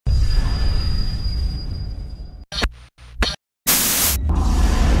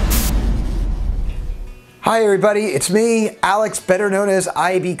Hi everybody, it's me, Alex, better known as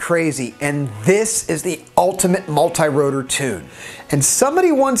IB Crazy, and this is the ultimate multi-rotor tune. And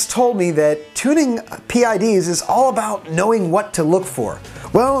somebody once told me that tuning PIDs is all about knowing what to look for.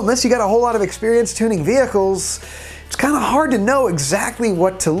 Well, unless you got a whole lot of experience tuning vehicles, it's kind of hard to know exactly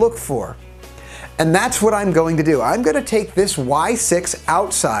what to look for. And that's what I'm going to do. I'm going to take this Y6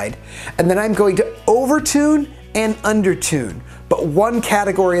 outside, and then I'm going to overtune and undertune, but one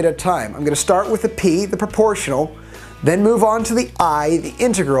category at a time. I'm going to start with the P, the proportional, then move on to the I, the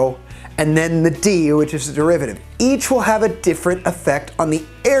integral, and then the D, which is the derivative. Each will have a different effect on the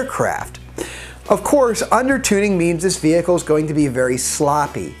aircraft. Of course, undertuning means this vehicle is going to be very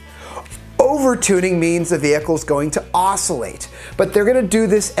sloppy. Overtuning means the vehicle is going to oscillate, but they're going to do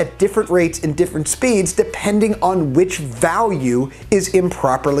this at different rates and different speeds depending on which value is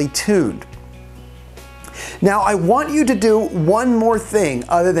improperly tuned. Now, I want you to do one more thing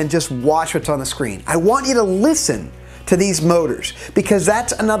other than just watch what's on the screen. I want you to listen to these motors, because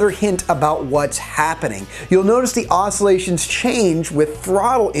that's another hint about what's happening. You'll notice the oscillations change with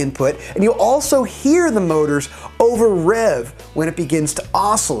throttle input, and you'll also hear the motors over rev when it begins to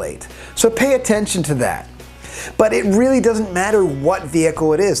oscillate. So pay attention to that. But it really doesn't matter what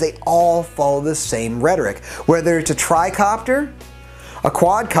vehicle it is. They all follow the same rhetoric. Whether it's a tricopter, a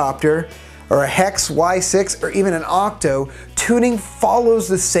quadcopter, or a hex, Y6, or even an octo, tuning follows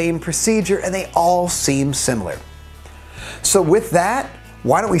the same procedure and they all seem similar. So with that,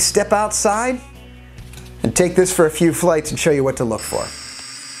 why don't we step outside and take this for a few flights and show you what to look for.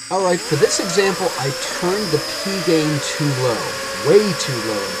 Alright, for this example, I turned the P gain too low, way too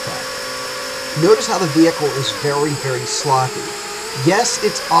low in fact. Notice how the vehicle is very, very sloppy. Yes,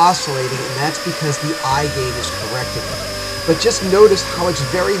 it's oscillating, and that's because the I gain is correcting it. But just notice how it's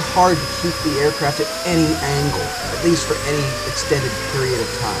very hard to keep the aircraft at any angle, at least for any extended period of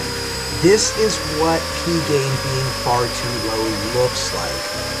time. This is what P gain being far too low looks like.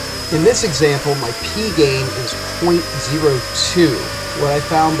 In this example, my P gain is 0.02. What I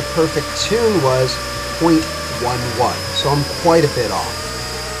found the perfect tune was 0.11, so I'm quite a bit off.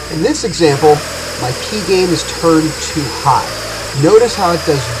 In this example, my P gain is turned too high. Notice how it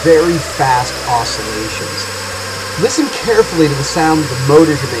does very fast oscillations. Listen carefully to the sound the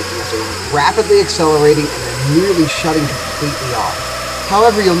motors are making as they're rapidly accelerating and then nearly shutting completely off.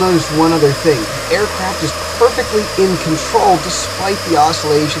 However, you'll notice one other thing. The aircraft is perfectly in control despite the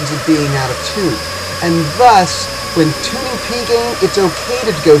oscillations of being out of tune. And thus, when tuning P gain, it's okay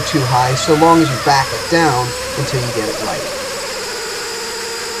to go too high so long as you back it down until you get it right.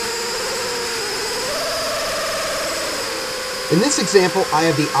 In this example, I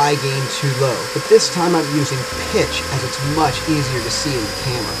have the I gain too low, but this time I'm using pitch as it's much easier to see in the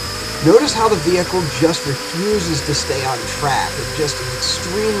camera. Notice how the vehicle just refuses to stay on track. It just is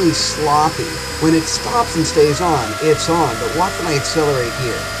extremely sloppy. When it stops and stays on, it's on, but watch when I accelerate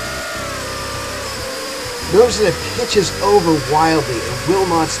here. Notice that it pitches over wildly and will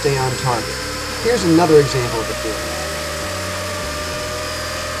not stay on target. Here's another example of it doing that.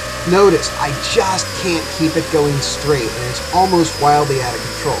 Notice, I just can't keep it going straight, and it's almost wildly out of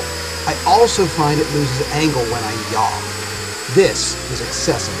control. I also find it loses angle when I yaw. This is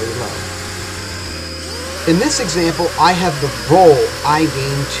excessively low. In this example, I have the roll I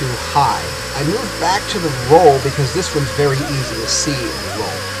gain too high. I move back to the roll because this one's very easy to see in the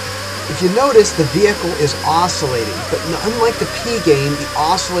roll. If you notice, the vehicle is oscillating, but unlike the P gain, the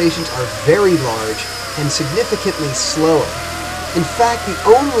oscillations are very large and significantly slower. In fact, the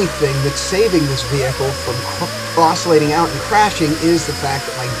only thing that's saving this vehicle from oscillating out and crashing is the fact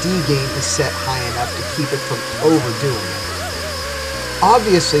that my D gain is set high enough to keep it from overdoing it.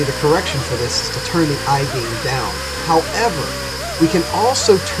 Obviously, the correction for this is to turn the I gain down. However, we can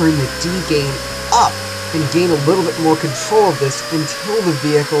also turn the D gain up and gain a little bit more control of this until the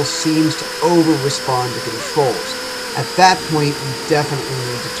vehicle seems to over-respond to controls. At that point, we definitely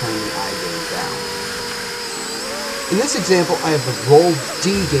need to turn the I gain down. In this example, I have the roll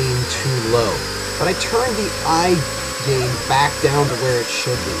D gain too low, but I turned the I gain back down to where it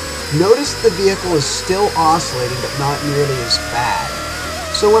should be. Notice the vehicle is still oscillating, but not nearly as bad.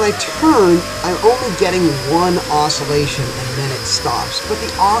 So when I turn, I'm only getting one oscillation and then it stops, but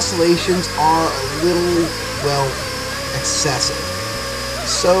the oscillations are a little, well, excessive.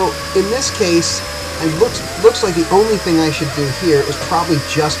 So in this case, it looks like the only thing I should do here is probably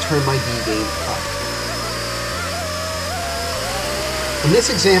just turn my D gain up. In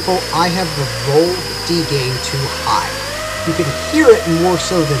this example, I have the roll D gain too high. You can hear it more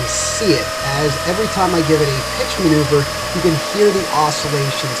so than see it, as every time I give it a pitch maneuver, you can hear the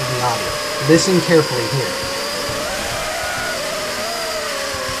oscillations in the audio. Listen carefully here.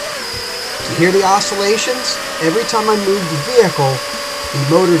 Hear the oscillations? Every time I move the vehicle, the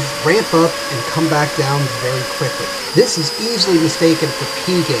motors ramp up and come back down very quickly. This is easily mistaken for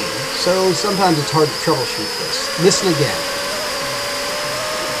P gain, so sometimes it's hard to troubleshoot this. Listen again.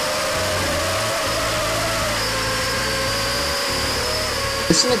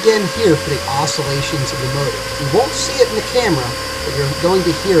 Listen again here for the oscillations of the motor. You won't see it in the camera, but you're going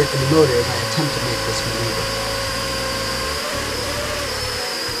to hear it in the motor as I attempt to make this maneuver.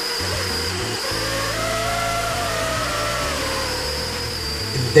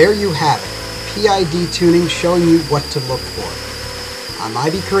 And there you have it. PID tuning showing you what to look for. I'm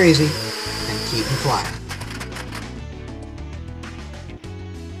IB Crazy, and keep 'em flying.